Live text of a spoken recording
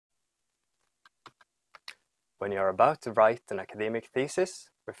When you are about to write an academic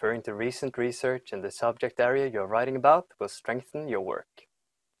thesis, referring to recent research in the subject area you are writing about will strengthen your work.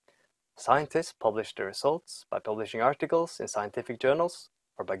 Scientists publish their results by publishing articles in scientific journals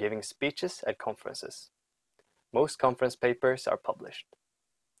or by giving speeches at conferences. Most conference papers are published.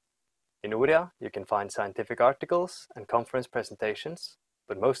 In ORIA, you can find scientific articles and conference presentations,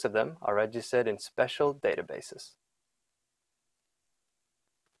 but most of them are registered in special databases.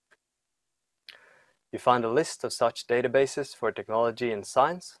 You find a list of such databases for technology and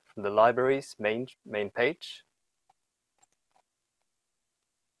science from the library's main page.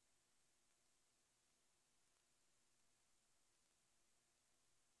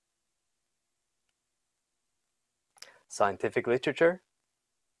 Scientific literature,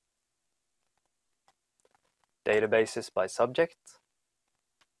 databases by subject,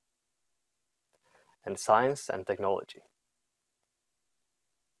 and science and technology.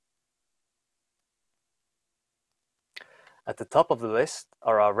 At the top of the list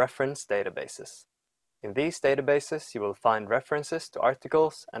are our reference databases. In these databases, you will find references to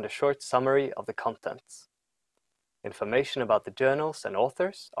articles and a short summary of the contents. Information about the journals and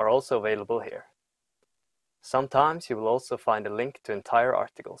authors are also available here. Sometimes you will also find a link to entire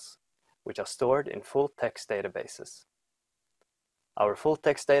articles, which are stored in full-text databases. Our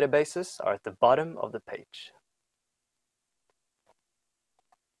full-text databases are at the bottom of the page.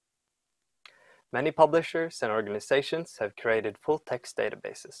 Many publishers and organizations have created full-text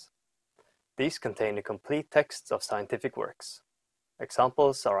databases. These contain the complete texts of scientific works.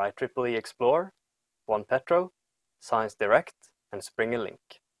 Examples are IEEE Explore, OnePetro, Science Direct, and Springer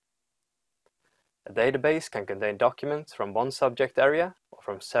Link. A database can contain documents from one subject area or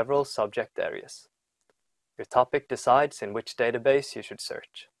from several subject areas. Your topic decides in which database you should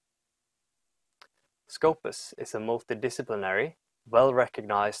search. Scopus is a multidisciplinary,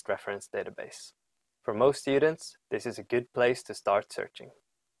 well-recognized reference database. For most students, this is a good place to start searching.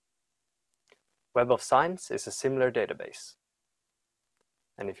 Web of Science is a similar database.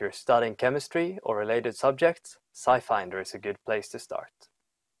 And if you're studying chemistry or related subjects, SciFinder is a good place to start.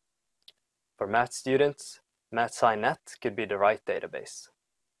 For math students, MathSciNet could be the right database.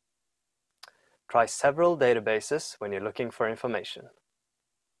 Try several databases when you're looking for information.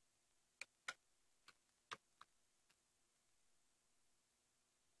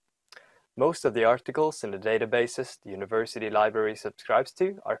 Most of the articles in the databases the university library subscribes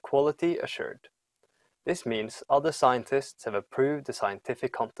to are quality assured. This means other scientists have approved the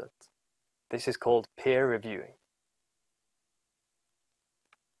scientific content. This is called peer reviewing.